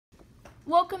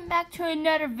Welcome back to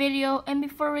another video, and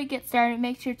before we get started,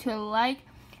 make sure to like,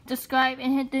 subscribe,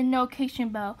 and hit the notification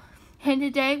bell. And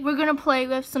today we're gonna play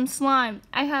with some slime.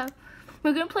 We're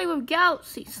gonna play with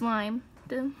galaxy slime.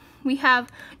 We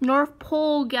have North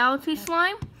Pole galaxy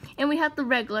slime, and we have the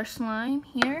regular slime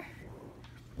here.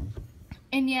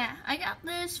 And yeah, I got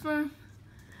this from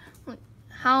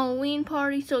Halloween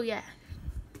party, so yeah.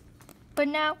 But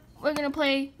now we're gonna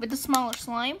play with the smaller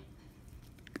slime.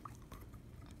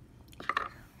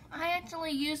 I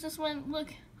actually use this one.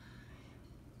 Look,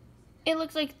 it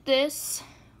looks like this.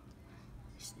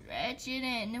 Stretch it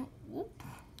in. Whoop.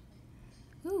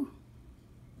 Ooh.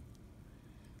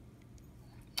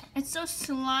 It's so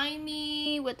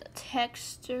slimy with the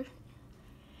texture.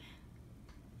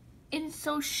 It's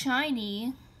so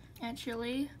shiny,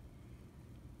 actually.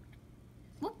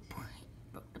 Whoop.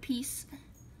 Broke the piece.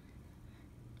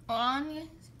 On.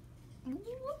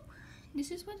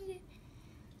 This is what it is.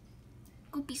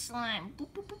 Goopy slime. Boop,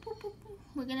 boop, boop, boop, boop.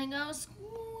 We're gonna go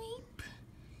sweep.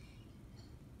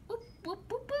 Boop, boop,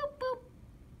 boop, boop,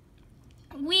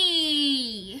 boop.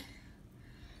 Wee!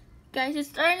 Guys, it's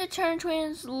starting to turn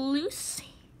translucent.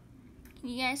 Can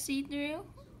you guys see through?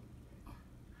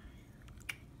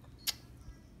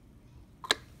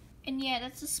 And yeah,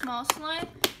 that's a small slime.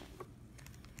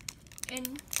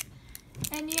 And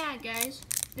yeah, guys,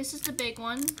 this is the big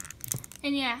one.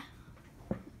 And yeah.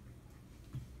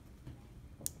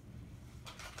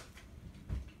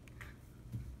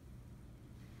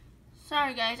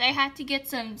 Sorry guys, I had to get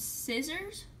some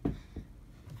scissors.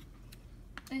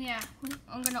 And yeah,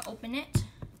 I'm gonna open it.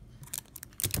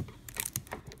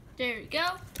 There we go.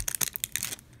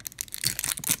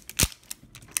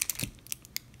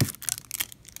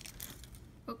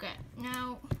 Okay,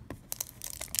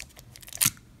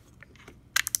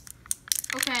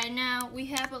 now we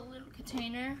have a little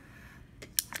container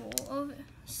full of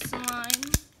slime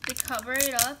to cover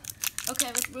it up. Okay,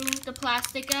 let's remove the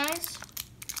plastic, guys.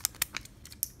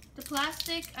 The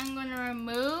plastic I'm gonna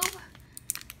remove,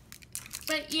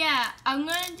 but yeah, I'm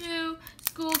gonna do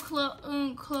school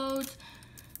clothes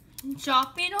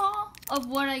shopping haul of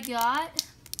what I got.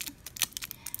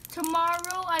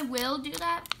 Tomorrow I will do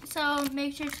that, so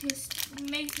make sure to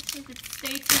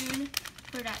stay tuned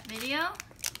for that video.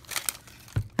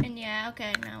 And yeah,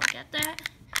 okay, now we got that.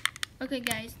 Okay,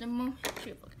 guys,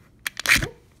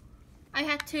 I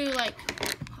had to like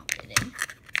pop it in.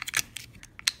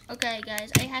 Okay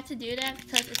guys, I had to do that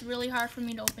because it's really hard for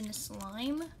me to open the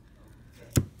slime.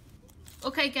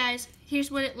 Okay guys, here's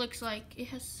what it looks like.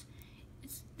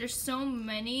 There's so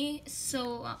many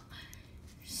slime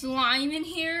in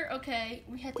here. Okay,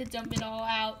 we had to dump it all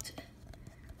out.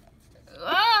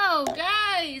 Oh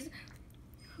guys,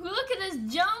 look at this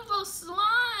jumbo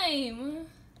slime.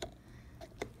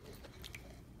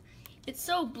 It's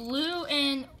so blue,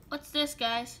 and what's this,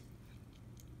 guys?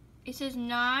 It says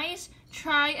nice.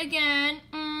 Try again.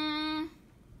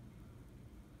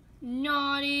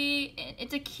 Naughty.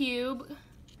 It's a cube.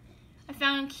 I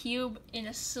found a cube in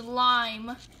a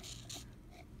slime.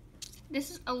 This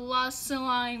is a lot of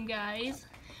slime, guys.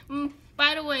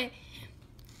 By the way,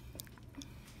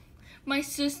 my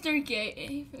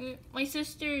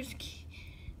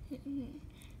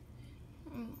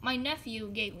nephew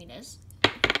gave me this.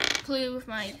 Play with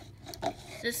my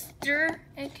sister.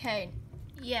 Okay,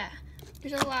 yeah.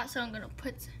 There's a lot, so I'm gonna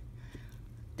put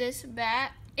this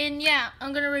back. And yeah,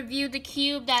 I'm gonna review the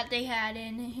cube that they had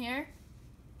in here.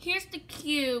 Here's the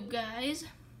cube, guys.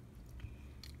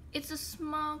 It's a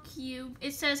small cube.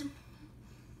 It says,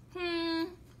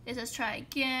 it says try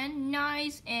again,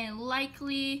 nice and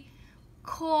likely,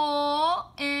 cool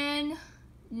and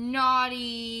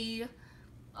naughty.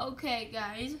 Okay,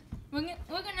 guys, we're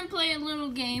gonna play a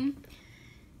little game.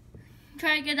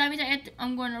 Try to get that means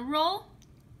I'm gonna roll.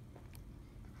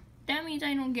 That means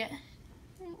I don't get.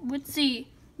 Let's see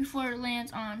before it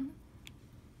lands on.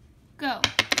 Go.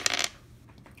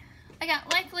 I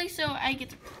got likely, so I get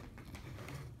to.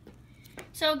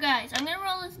 So guys, I'm gonna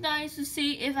roll this dice to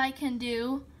see if I can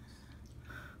do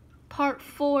part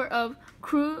 4 of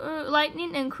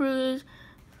Lightning and Cruise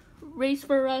Race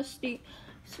for Rusty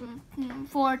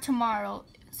for tomorrow.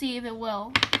 See if it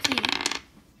will. See.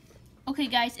 Okay,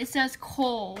 guys, it says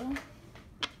coal.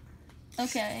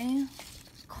 Okay.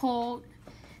 Cold.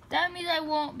 That means I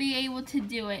won't be able to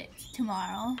do it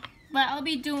tomorrow, but I'll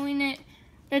be doing it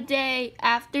the day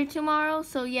after tomorrow.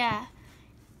 So yeah,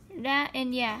 that,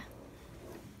 and yeah,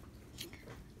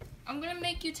 I'm gonna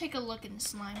make you take a look in the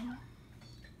slime.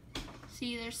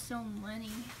 See, there's so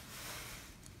many.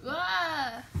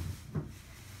 Ah!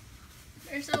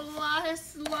 There's a lot of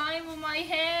slime on my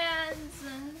hands.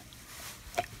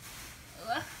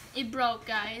 it broke,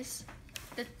 guys.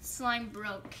 The slime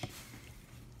broke.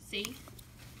 See?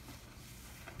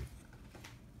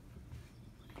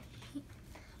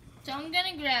 So I'm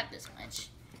gonna grab this much.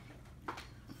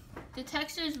 The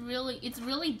texture is really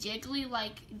jiggly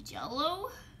like Jello.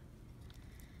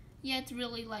 Yeah,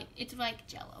 it's like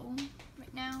Jello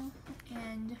right now.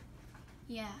 And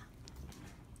yeah,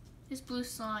 this blue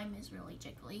slime is really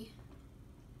jiggly.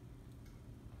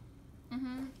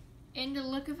 And the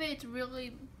look of it, it's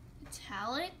really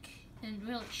metallic and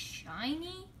really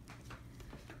shiny.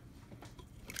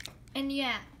 And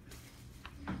yeah,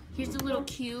 here's the little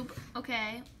cube.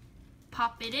 Okay,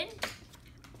 pop it in.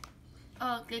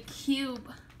 Oh, the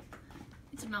cube,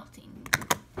 it's melting.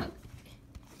 Okay.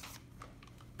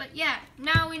 But yeah,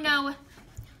 now we know.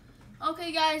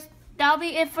 Okay guys, that'll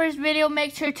be it for this video.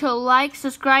 Make sure to like,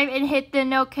 subscribe, and hit the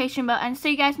notification bell. And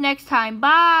see you guys next time.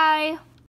 Bye!